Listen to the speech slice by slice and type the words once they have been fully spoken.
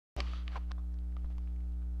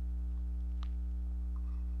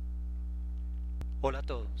Hola a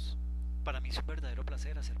todos, para mí es un verdadero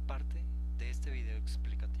placer hacer parte de este video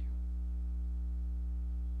explicativo.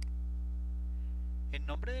 En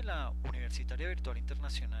nombre de la Universitaria Virtual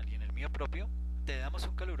Internacional y en el mío propio, te damos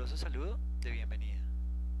un caluroso saludo de bienvenida.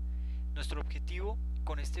 Nuestro objetivo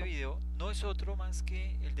con este video no es otro más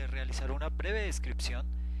que el de realizar una breve descripción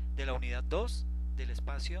de la unidad 2 del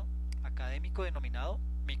espacio académico denominado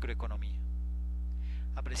Microeconomía.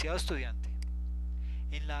 Apreciado estudiante,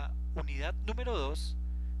 en la unidad número 2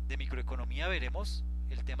 de microeconomía veremos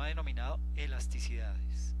el tema denominado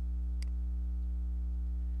elasticidades.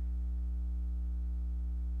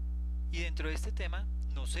 Y dentro de este tema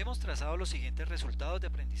nos hemos trazado los siguientes resultados de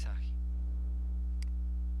aprendizaje.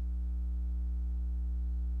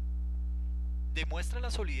 Demuestra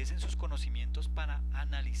la solidez en sus conocimientos para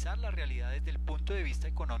analizar la realidad desde el punto de vista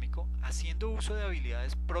económico, haciendo uso de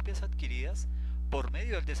habilidades propias adquiridas por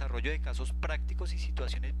medio del desarrollo de casos prácticos y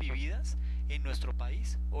situaciones vividas en nuestro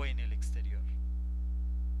país o en el exterior.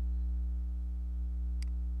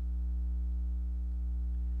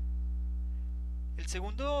 El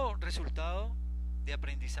segundo resultado de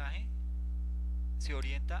aprendizaje se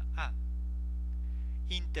orienta a: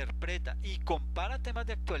 interpreta y compara temas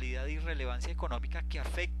de actualidad y relevancia económica que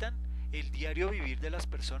afectan el diario vivir de las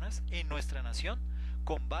personas en nuestra nación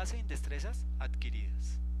con base en destrezas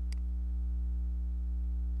adquiridas.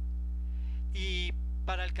 Y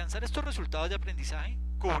para alcanzar estos resultados de aprendizaje,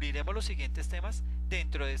 cubriremos los siguientes temas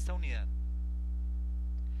dentro de esta unidad.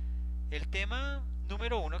 El tema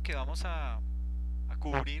número 1 que vamos a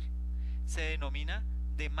cubrir se denomina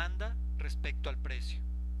demanda respecto al precio.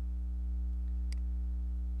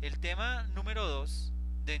 El tema número 2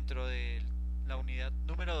 dentro de la unidad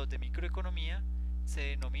número 2 de microeconomía se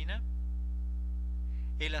denomina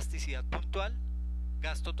elasticidad puntual,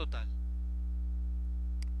 gasto total.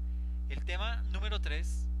 El tema número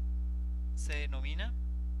 3 se denomina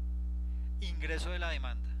ingreso de la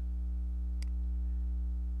demanda.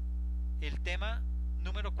 El tema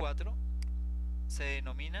número 4 se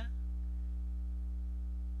denomina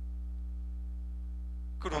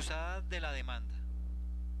cruzada de la demanda.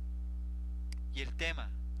 Y el tema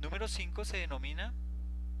número 5 se denomina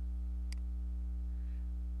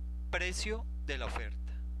precio de la oferta.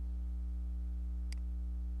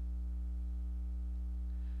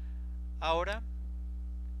 Ahora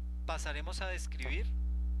pasaremos a describir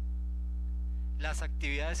las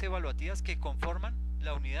actividades evaluativas que conforman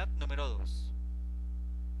la unidad número 2.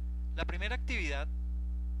 La primera actividad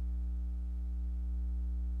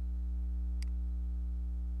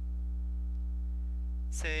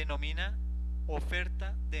se denomina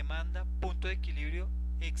oferta, demanda, punto de equilibrio,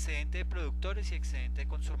 excedente de productores y excedente de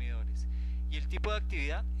consumidores. Y el tipo de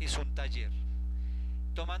actividad es un taller.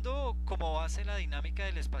 Tomando como base la dinámica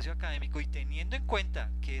del espacio académico y teniendo en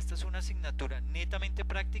cuenta que esta es una asignatura netamente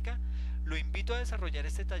práctica, lo invito a desarrollar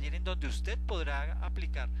este taller en donde usted podrá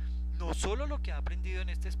aplicar no solo lo que ha aprendido en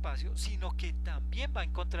este espacio, sino que también va a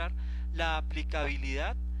encontrar la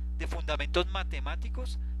aplicabilidad de fundamentos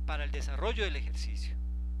matemáticos para el desarrollo del ejercicio.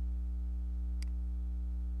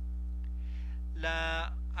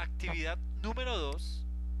 La actividad número 2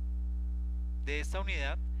 de esta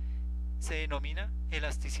unidad se denomina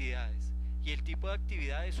elasticidades y el tipo de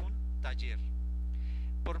actividad es un taller.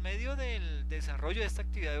 Por medio del desarrollo de esta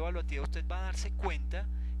actividad evaluativa usted va a darse cuenta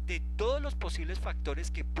de todos los posibles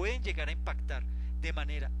factores que pueden llegar a impactar de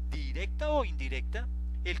manera directa o indirecta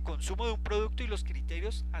el consumo de un producto y los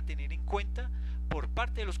criterios a tener en cuenta por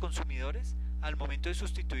parte de los consumidores al momento de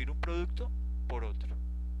sustituir un producto por otro.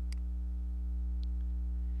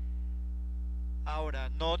 Ahora,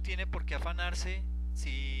 no tiene por qué afanarse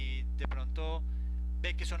si de pronto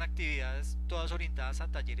ve que son actividades todas orientadas a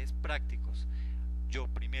talleres prácticos. Yo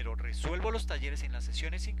primero resuelvo los talleres en las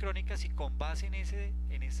sesiones sincrónicas y con base en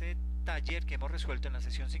ese taller que hemos resuelto en la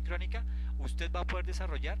sesión sincrónica, usted va a poder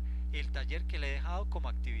desarrollar el taller que le he dejado como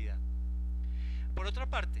actividad. Por otra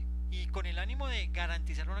parte, y con el ánimo de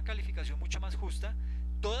garantizar una calificación mucho más justa,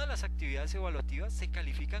 todas las actividades evaluativas se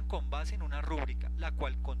califican con base en una rúbrica, la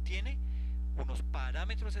cual contiene unos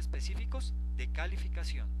parámetros específicos de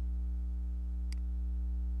calificación.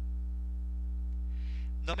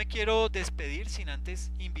 No me quiero despedir sin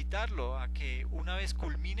antes invitarlo a que una vez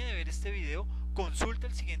culmine de ver este video, consulte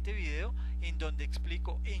el siguiente video en donde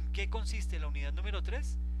explico en qué consiste la unidad número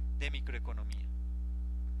 3 de microeconomía.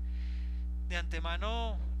 De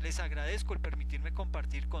antemano les agradezco el permitirme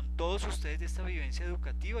compartir con todos ustedes esta vivencia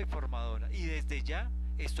educativa y formadora y desde ya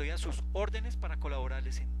estoy a sus órdenes para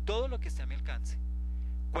colaborarles en todo lo que esté a mi alcance.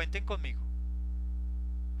 Cuenten conmigo.